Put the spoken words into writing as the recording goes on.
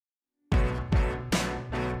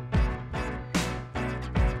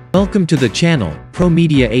Welcome to the channel,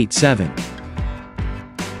 ProMedia 87.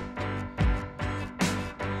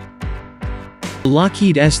 The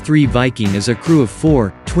Lockheed S-3 Viking is a crew of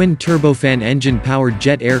 4, twin turbofan engine-powered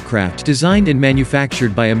jet aircraft designed and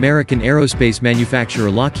manufactured by American aerospace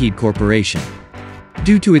manufacturer Lockheed Corporation.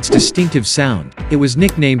 Due to its distinctive sound, it was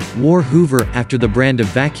nicknamed War Hoover after the brand of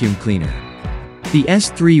vacuum cleaner. The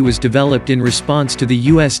S-3 was developed in response to the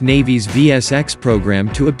U.S. Navy's VSX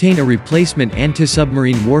program to obtain a replacement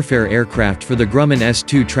anti-submarine warfare aircraft for the Grumman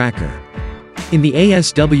S-2 Tracker. In the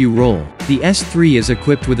ASW role, the S-3 is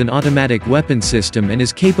equipped with an automatic weapon system and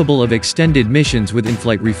is capable of extended missions with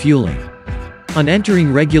in-flight refueling. On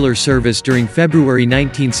entering regular service during February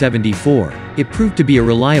 1974, it proved to be a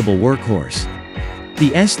reliable workhorse.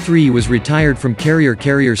 The S-3 was retired from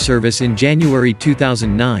carrier service in January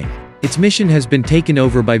 2009. Its mission has been taken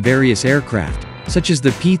over by various aircraft, such as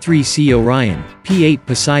the P-3C Orion, P-8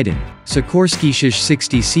 Poseidon, Sikorsky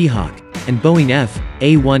Sh-60 Seahawk, and Boeing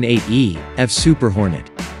F/A-18E, F Super Hornet.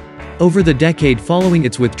 Over the decade following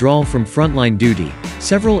its withdrawal from frontline duty,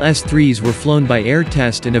 several S-3s were flown by Air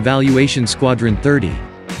Test and Evaluation Squadron 30,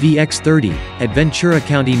 VX-30, at Ventura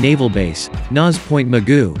County Naval Base, Nas Point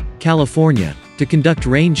Mugu, California, to conduct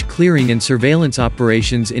range clearing and surveillance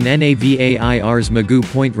operations in NAVAIR's Mugu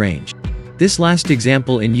Point Range. This last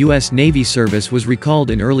example in U.S. Navy service was recalled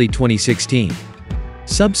in early 2016.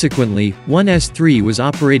 Subsequently, one S-3 was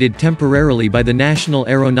operated temporarily by the National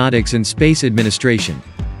Aeronautics and Space Administration,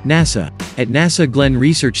 NASA, at NASA Glenn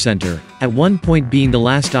Research Center, at one point being the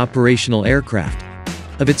last operational aircraft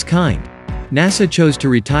of its kind. NASA chose to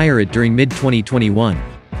retire it during mid-2021.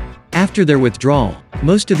 After their withdrawal,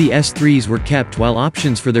 most of the S-3s were kept while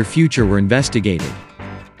options for their future were investigated.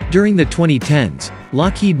 During the 2010s,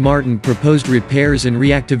 Lockheed Martin proposed repairs and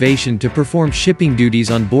reactivation to perform shipping duties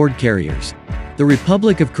on board carriers. The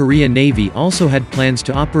Republic of Korea Navy also had plans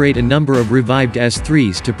to operate a number of revived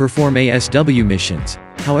S-3s to perform ASW missions,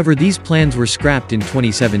 however these plans were scrapped in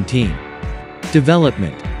 2017.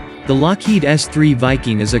 Development. The Lockheed S-3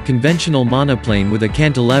 Viking is a conventional monoplane with a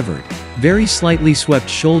cantilevered, very slightly swept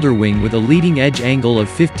shoulder wing with a leading edge angle of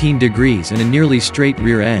 15 degrees and a nearly straight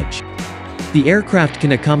rear edge. The aircraft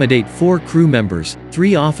can accommodate 4 crew members,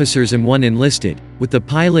 3 officers and 1 enlisted, with the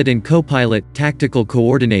pilot and co-pilot tactical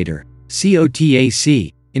coordinator,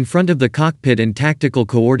 COTAC, in front of the cockpit and tactical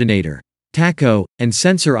coordinator, TACO, and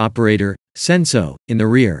sensor operator, CENSO, in the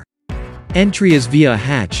rear. Entry is via a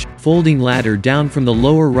hatch, folding ladder down from the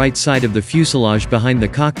lower right side of the fuselage behind the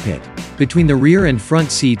cockpit, between the rear and front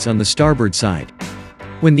seats on the starboard side.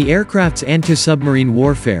 When the aircraft's anti-submarine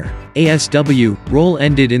warfare, ASW, role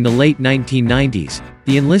ended in the late 1990s,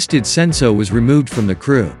 the enlisted CENSO was removed from the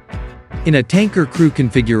crew. In a tanker crew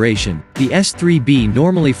configuration, the S-3B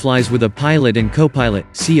normally flies with a pilot and co-pilot,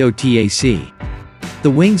 COTAC.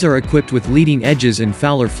 The wings are equipped with leading edges and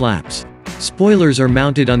Fowler flaps. Spoilers are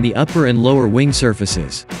mounted on the upper and lower wing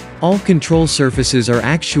surfaces. All control surfaces are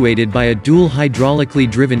actuated by a dual hydraulically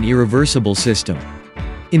driven irreversible system.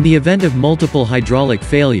 In the event of multiple hydraulic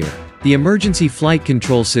failure, the Emergency Flight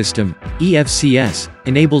Control System, EFCS,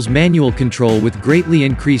 enables manual control with greatly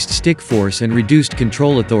increased stick force and reduced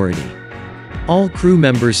control authority. All crew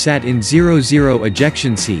members sat in 0-0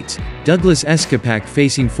 ejection seats, Douglas escapac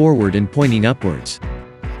facing forward and pointing upwards.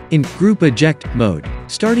 In group eject mode,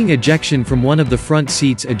 starting ejection from one of the front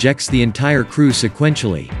seats ejects the entire crew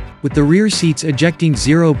sequentially, with the rear seats ejecting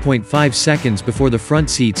 0.5 seconds before the front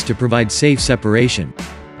seats to provide safe separation.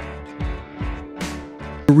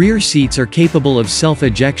 The rear seats are capable of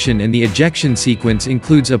self-ejection and the ejection sequence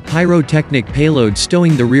includes a pyrotechnic payload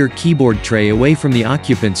stowing the rear keyboard tray away from the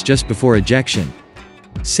occupants just before ejection.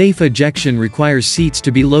 Safe ejection requires seats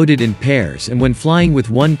to be loaded in pairs and when flying with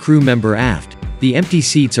one crew member aft, the empty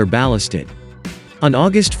seats are ballasted. On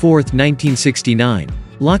August 4, 1969,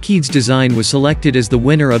 Lockheed's design was selected as the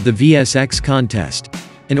winner of the VSX contest.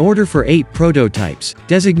 An order for 8 prototypes,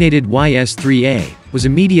 designated YS-3A, was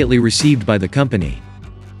immediately received by the company.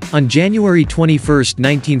 On January 21,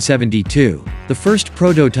 1972, the first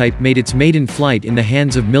prototype made its maiden flight in the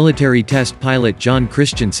hands of military test pilot John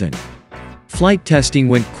Christensen. Flight testing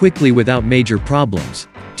went quickly without major problems.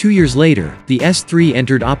 2 years later, the S-3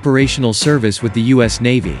 entered operational service with the U.S.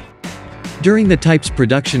 Navy. During the type's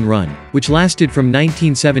production run, which lasted from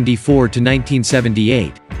 1974 to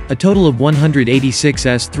 1978, a total of 186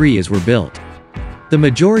 S-3s were built. The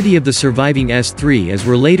majority of the surviving S-3s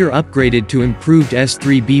were later upgraded to improved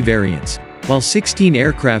S-3B variants, while 16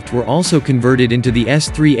 aircraft were also converted into the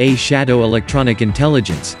S-3A Shadow Electronic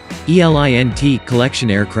Intelligence (ELINT) collection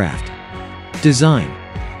aircraft. Design.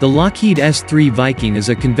 The Lockheed S-3 Viking is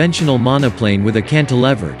a conventional monoplane with a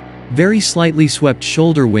cantilevered, very slightly swept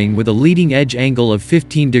shoulder wing with a leading edge angle of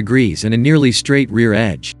 15 degrees and a nearly straight rear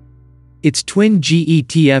edge. Its twin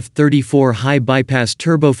GETF-34 high-bypass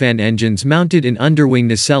turbofan engines mounted in underwing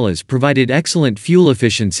nacelles provided excellent fuel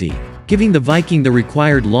efficiency, giving the Viking the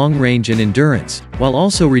required long range and endurance, while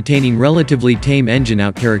also retaining relatively tame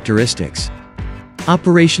engine-out characteristics.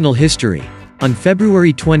 Operational history. On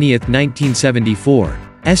February 20, 1974,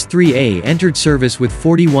 S-3A entered service with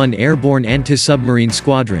 41 Airborne Anti-Submarine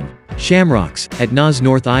Squadron, Shamrocks, at NAS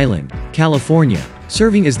North Island, California,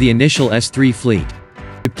 serving as the initial S-3 fleet.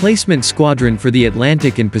 Replacement squadron for the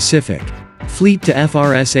Atlantic and Pacific Fleet to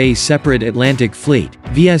FRSA's separate Atlantic Fleet,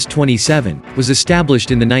 VS-27, was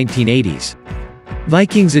established in the 1980s.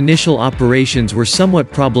 Viking's initial operations were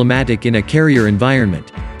somewhat problematic in a carrier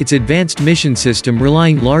environment, its advanced mission system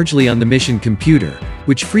relying largely on the mission computer,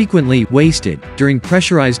 which frequently wasted during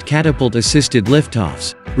pressurized catapult-assisted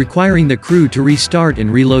liftoffs, requiring the crew to restart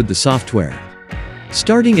and reload the software.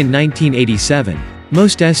 Starting in 1987,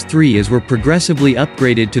 most S-3s were progressively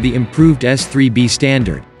upgraded to the improved S-3B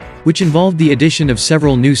standard, which involved the addition of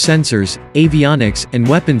several new sensors, avionics, and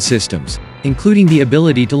weapon systems, including the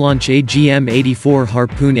ability to launch AGM-84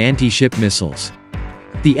 Harpoon anti-ship missiles.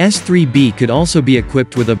 The S-3B could also be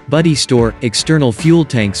equipped with a buddy store external fuel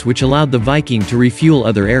tanks which allowed the Viking to refuel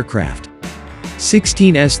other aircraft.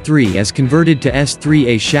 16 S-3s converted to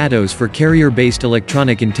S-3A Shadows for carrier-based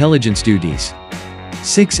electronic intelligence duties.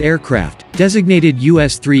 6 aircraft, designated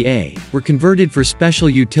US-3A, were converted for special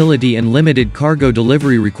utility and limited cargo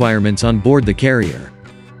delivery requirements on board the carrier.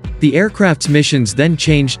 The aircraft's missions then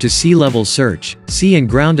changed to sea-level search, sea and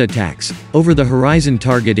ground attacks, over-the-horizon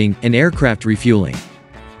targeting, and aircraft refueling.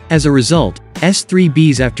 As a result,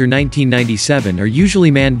 S-3Bs after 1997 are usually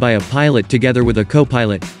manned by a pilot together with a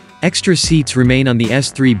co-pilot. Extra seats remain on the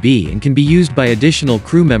S-3B and can be used by additional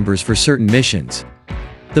crew members for certain missions.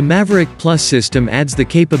 The Maverick Plus system adds the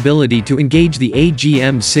capability to engage the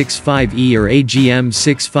AGM-65E or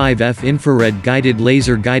AGM-65F infrared-guided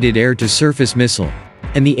laser-guided air-to-surface missile,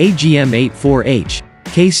 and the AGM-84H,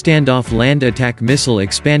 K standoff land attack missile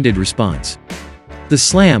expanded response. The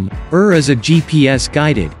SLAM is a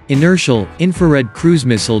GPS-guided, inertial, infrared cruise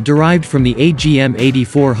missile derived from the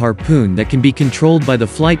AGM-84 Harpoon that can be controlled by the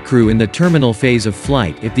flight crew in the terminal phase of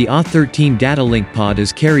flight if the AW-13 data link pod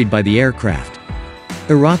is carried by the aircraft.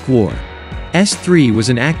 Iraq War. S-3 was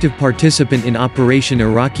an active participant in Operation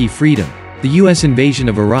Iraqi Freedom, the U.S. invasion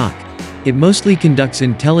of Iraq. It mostly conducts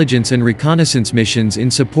intelligence and reconnaissance missions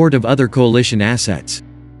in support of other coalition assets.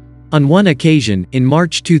 On one occasion, in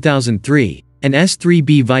March 2003, an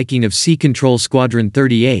S-3B Viking of Sea Control Squadron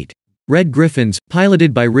 38, Red Griffins,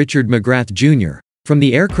 piloted by Richard McGrath Jr., from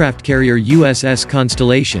the aircraft carrier USS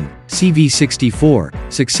Constellation,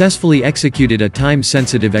 CV-64, successfully executed a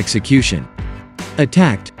time-sensitive execution.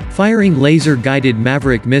 Attacked, firing laser-guided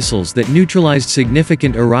Maverick missiles that neutralized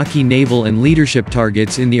significant Iraqi naval and leadership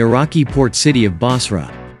targets in the Iraqi port city of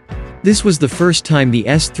Basra. This was the first time the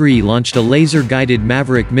S-3 launched a laser-guided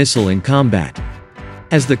Maverick missile in combat.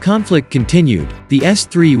 As the conflict continued, the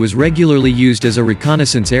S-3 was regularly used as a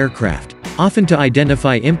reconnaissance aircraft, often to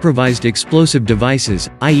identify improvised explosive devices,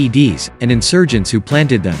 IEDs, and insurgents who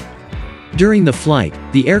planted them. During the flight,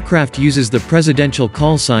 the aircraft uses the presidential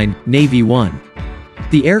call sign, Navy 1.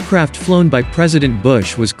 The aircraft flown by President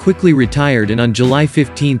Bush was quickly retired, and on July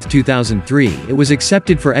 15, 2003 it was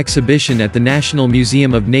accepted for exhibition at the National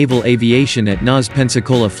Museum of Naval Aviation at NAS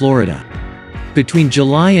Pensacola, Florida. Between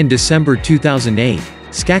July and December 2008,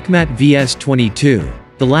 SCACMAT VS-22,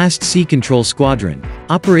 the last Sea Control Squadron,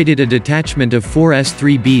 operated a detachment of 4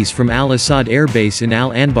 S-3Bs from Al-Assad Air Base in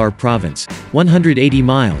Al-Anbar Province, 180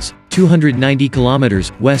 miles, 290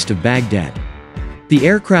 kilometers, west of Baghdad. The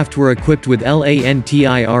aircraft were equipped with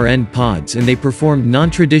LANTIRN pods and they performed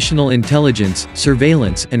non-traditional intelligence,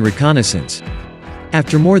 surveillance, and reconnaissance.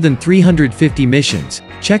 After more than 350 missions,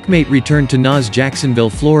 Checkmate returned to NAS Jacksonville,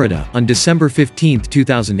 Florida, on December 15,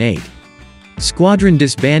 2008. Squadron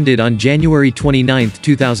disbanded on January 29,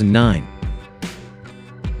 2009.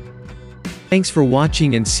 Thanks for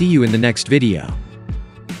watching and see you in the next video.